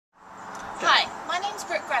Hi, my name's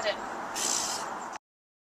Brooke Graddon.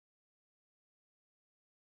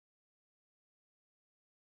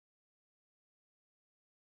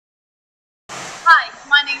 Hi,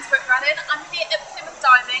 my name's Brooke Graddon. I'm here at Plymouth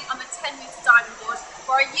Diving on the 10-metre diving board,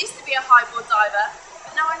 where I used to be a highboard diver,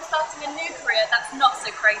 but now I'm starting a new career that's not so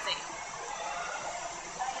crazy.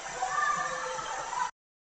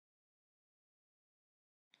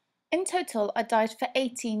 In total, I dived for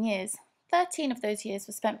 18 years. 13 of those years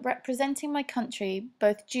were spent representing my country,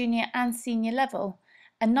 both junior and senior level,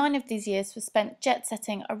 and 9 of these years were spent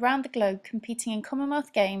jet-setting around the globe competing in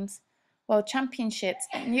Commonwealth Games, World Championships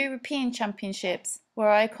and European Championships, where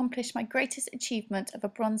I accomplished my greatest achievement of a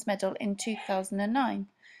bronze medal in 2009.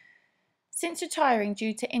 Since retiring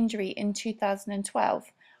due to injury in 2012,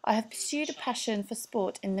 I have pursued a passion for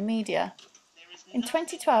sport in the media. In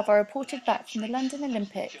 2012, I reported back from the London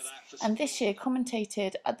Olympics, and this year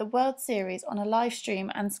commentated at the World Series on a live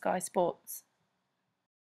stream and Sky Sports.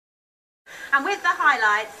 And with the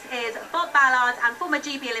highlights is Bob Ballard and former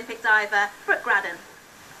GB Olympic diver Brooke Graddon.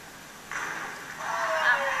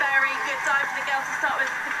 A very good dive for the girls to start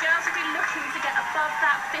with. The girls will be looking to get above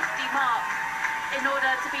that 50 mark in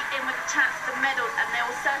order to be in with a chance for the medals, and they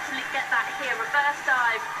will certainly get that here. Reverse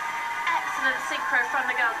dive, excellent synchro from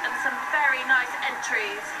the girls, and some very nice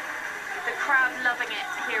entries. The crowd loving it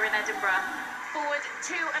here in Edinburgh. Forward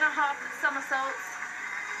 2.5 somersaults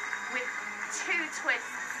with 2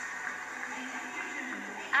 twists.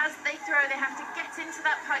 As they throw, they have to get into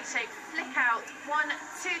that pike shape, flick out, 1,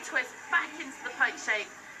 2 twists, back into the pike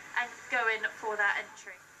shape, and go in for that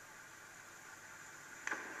entry.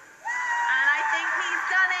 And I think he's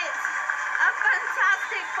done it. A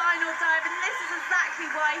fantastic final dive, and this is exactly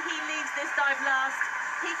why he leaves this dive last.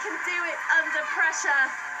 He can do it under pressure.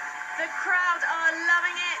 The crowd are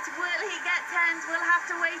loving it. Will he get 10s? We'll have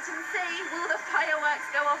to wait and see. Will the fireworks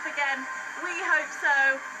go off again? We hope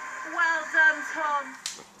so. Well done, Tom.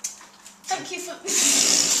 Thank you for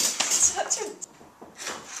such a...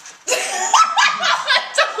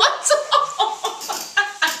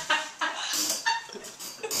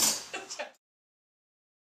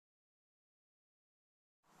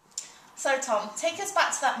 So Tom, take us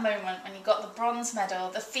back to that moment when you got the bronze medal,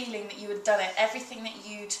 the feeling that you had done it, everything that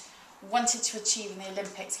you'd wanted to achieve in the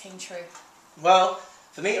Olympics came true. Well,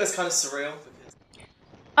 for me it was kind of surreal.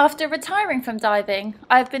 After retiring from diving,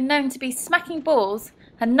 I have been known to be smacking balls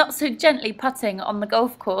and not so gently putting on the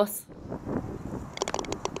golf course.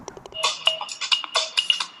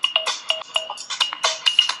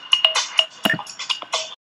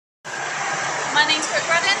 My name's Brooke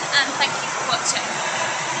Graddon, and thank you for watching.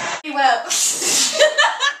 Well.